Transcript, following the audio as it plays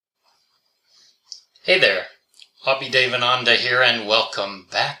Hey there, Abhidevananda here, and welcome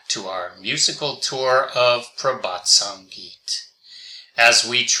back to our musical tour of Prabhat Sangeet. As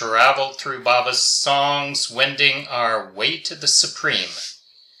we travel through Baba's songs, wending our way to the Supreme,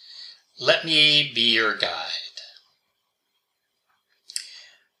 let me be your guide.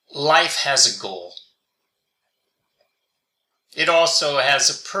 Life has a goal. It also has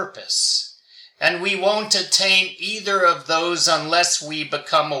a purpose. And we won't attain either of those unless we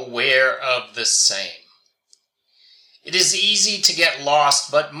become aware of the same. It is easy to get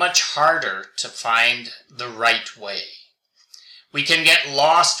lost, but much harder to find the right way. We can get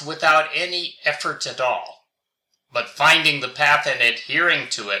lost without any effort at all, but finding the path and adhering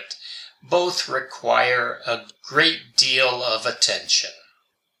to it both require a great deal of attention.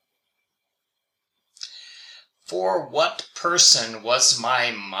 For what person was my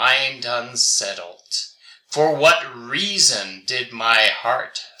mind unsettled? For what reason did my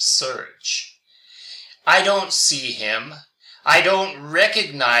heart surge? I don't see him. I don't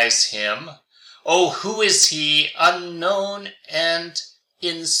recognize him. Oh, who is he, unknown and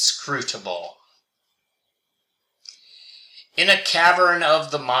inscrutable? In a cavern of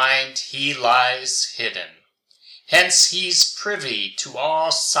the mind he lies hidden. Hence he's privy to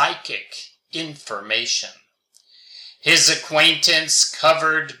all psychic information. His acquaintance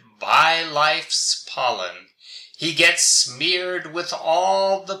covered by life's pollen, he gets smeared with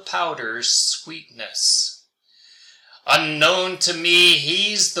all the powder's sweetness. Unknown to me,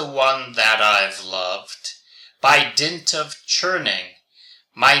 he's the one that I've loved. By dint of churning,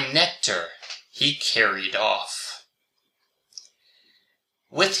 my nectar he carried off.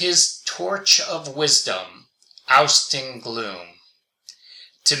 With his torch of wisdom, ousting gloom,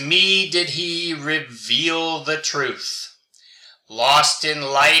 to me did he reveal the truth. Lost in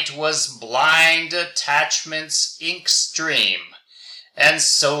light was blind attachment's ink stream, and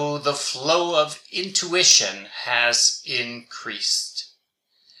so the flow of intuition has increased.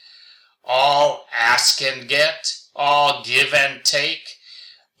 All ask and get, all give and take,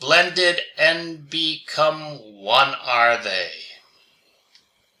 blended and become one are they.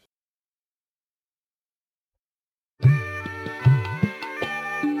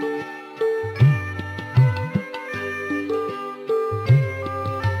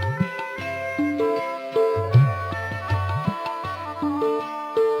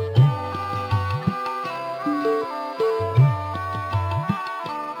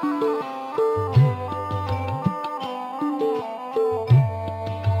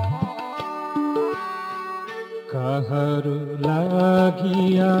 Kahara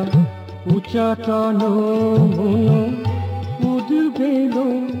lagiya ucatana mono udvela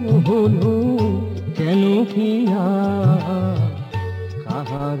holo keno hiyá.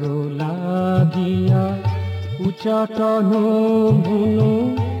 Kahara lagiya ucatana mono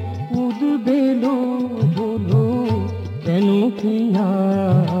udvela holo keno hiyá.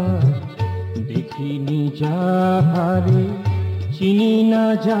 Dekhi ni jáháre cini na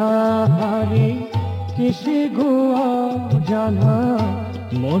jáháre কিসে গো আjáনা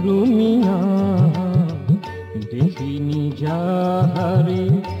মারামিয়া। দেখিনি jáháরে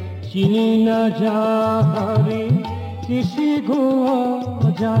চিনি না jáháরে কিসে গো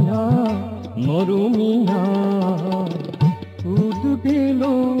আজানা মারামিয়া।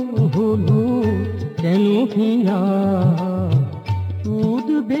 উদবেলো হলো কেন হিয়া,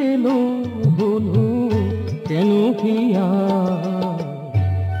 উদবেলো হলো কেন হিয়া।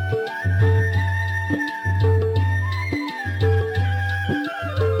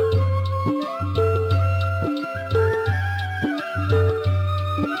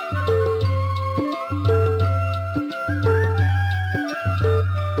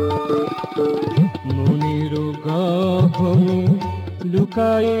 মনেরও গহনে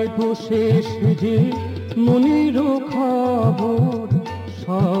লুকায়ে বসে সেজে মনেরও খবর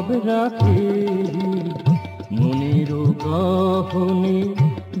সব রাখে। মনেরও গহনে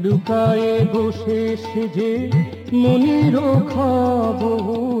লুকায়ে বসে সেজে মনেরও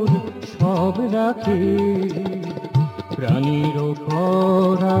খবর সব রাখে। প্রাণীরও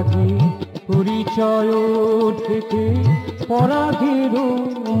পরাগে পরিচয় থেকে পরাগেরও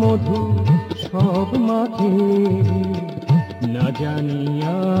মধু সব মাখে। না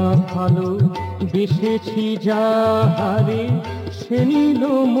জানিয়া ভালোবেসেছি যাহারে সে নিল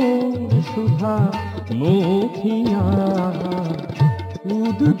মোর সুধা মাথিয়া।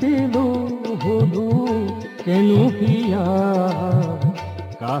 উদবেলো হলো কেন হিয়া।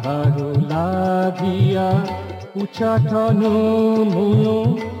 কাহারো লাগিয়া উচাটন মনো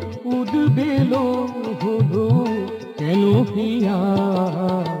উদবেলো হলো কেন হিয়া।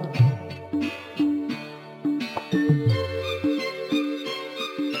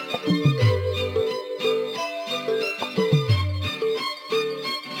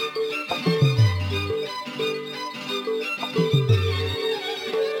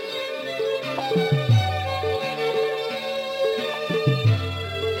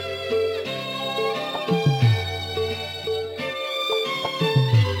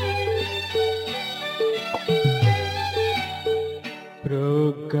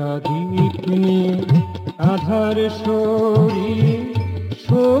 আধার শরীরে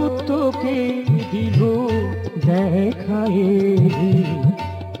সত্যকে দিল দেখায়ে,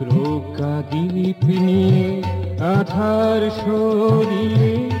 রোকা দীপ নিয়ে আধার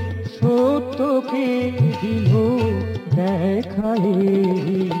শরীরে সত্যকে দিল দেখায়ে।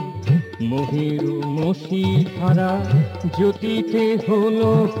 মোহের মসি ধারা জ্যোতিতে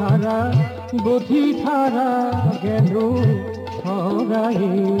হলো ধারা, বোধি ধারা গেল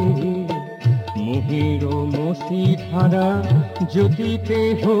ছড়ায়ে। মোহের মসি ধারা জ্যোতিতে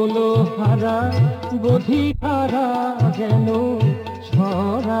হলো হারা, বোধি ধারা গেল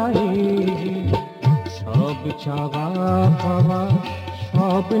ছড়ায়ে। সব চাওয়া পাওয়া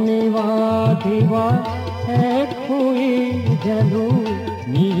সব নেওয়া দেওয়া এক হয়ে গেল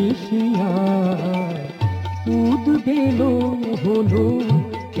মিশিয়া। উদ্বেলো হলো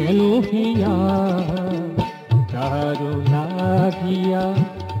কেন হিয়া, কারো লাগিয়া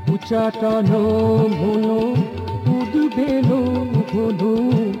উচাটানো মনো। উদ্বেলো হলো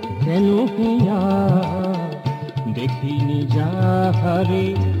কেন হিয়া, দেখিনি যাহারে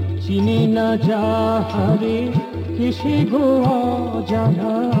চিনি না যাহারে, কেসে গো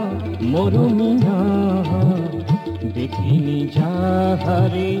অজানা মারামিয়া। দেখিনি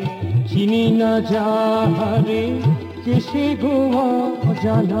যাহারে চিনি না যাহারে, কেসে গো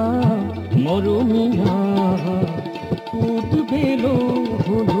অজানা মারামিয়া। উদ্বেলো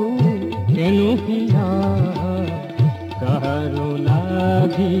হলো কেন হিয়া, কাহারো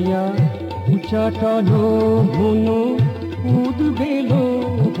লাগিয়া উচাটানো মনো। উদ্বেলো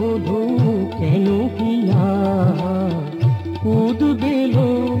হলো কেন হিয়া, উদ্বেলো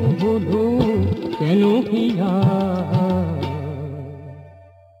হলো কেন হিয়া।